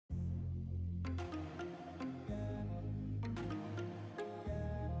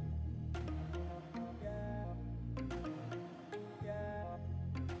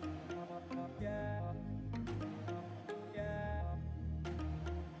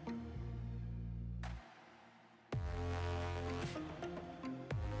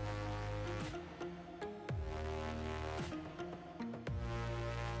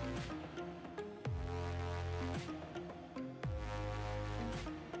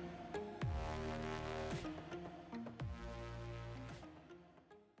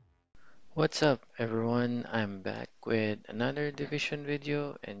What's up everyone, I'm back with another division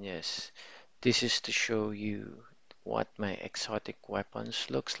video, and yes, this is to show you what my exotic weapons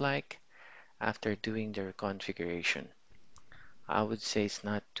looks like after doing the reconfiguration. I would say it's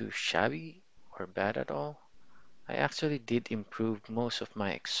not too shabby or bad at all. I actually did improve most of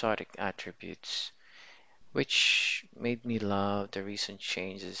my exotic attributes, which made me love the recent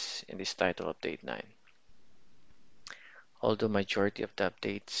changes in this title update 9. Although majority of the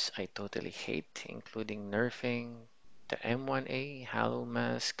updates I totally hate, including nerfing the M1A Halo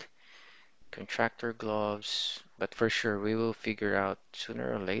Mask, contractor gloves, but for sure we will figure out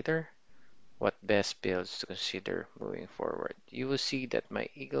sooner or later what best builds to consider moving forward. You will see that my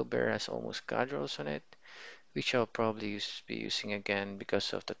Eagle Bear has almost God rolls on it, which I'll probably be using again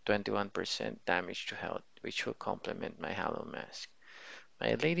because of the 21% damage to health, which will complement my Halo Mask.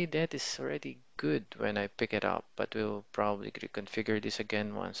 My Lady Death is already good when I pick it up, but we'll probably reconfigure this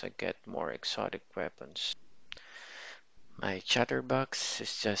again once I get more exotic weapons. My Chatterbox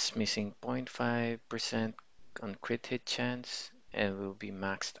is just missing 0.5% on crit hit chance and will be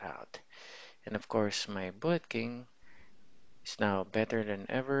maxed out. And of course, my Bullet King is now better than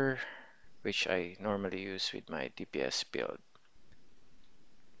ever, which I normally use with my DPS build.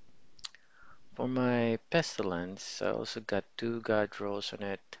 For my Pestilence, I also got 2 God rolls on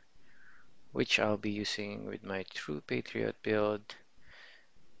it, which I'll be using with my True Patriot build,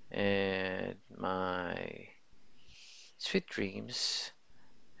 and my Sweet Dreams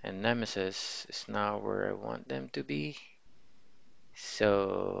and Nemesis is now where I want them to be.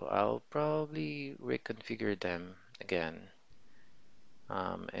 So I'll probably reconfigure them again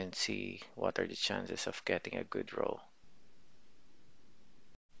and see what are the chances of getting a good roll.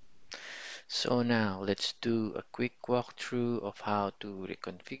 So now let's do a quick walkthrough of how to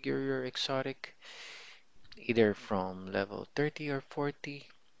reconfigure your exotic, either from level 30 or 40.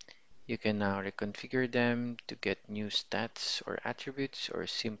 You can now reconfigure them to get new stats or attributes, or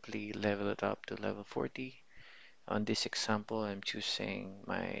simply level it up to level 40. On this example, I'm choosing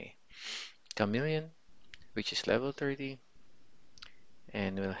my Chameleon, which is level 30,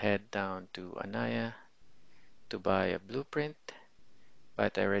 and we'll head down to Anaya to buy a blueprint,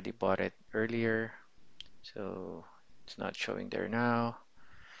 but I already bought it earlier, so it's not showing there now.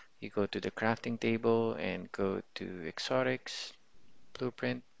 You go to the crafting table and go to exotics,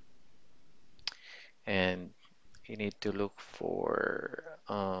 blueprint, and you need to look for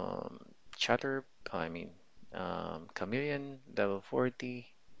chatter, I mean chameleon level 40.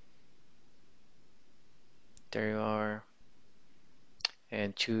 There you are,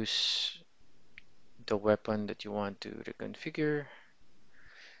 and choose the weapon that you want to reconfigure.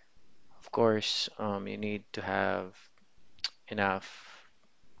 Of course, you need to have enough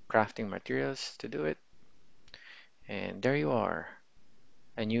crafting materials to do it. And there you are,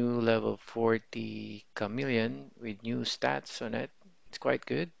 a new level 40 chameleon with new stats on it. It's quite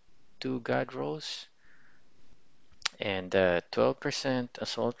good. 2 god rolls and 12%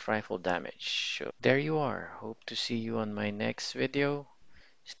 assault rifle damage. So there you are. Hope to see you on my next video.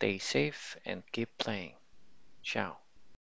 Stay safe and keep playing. Ciao.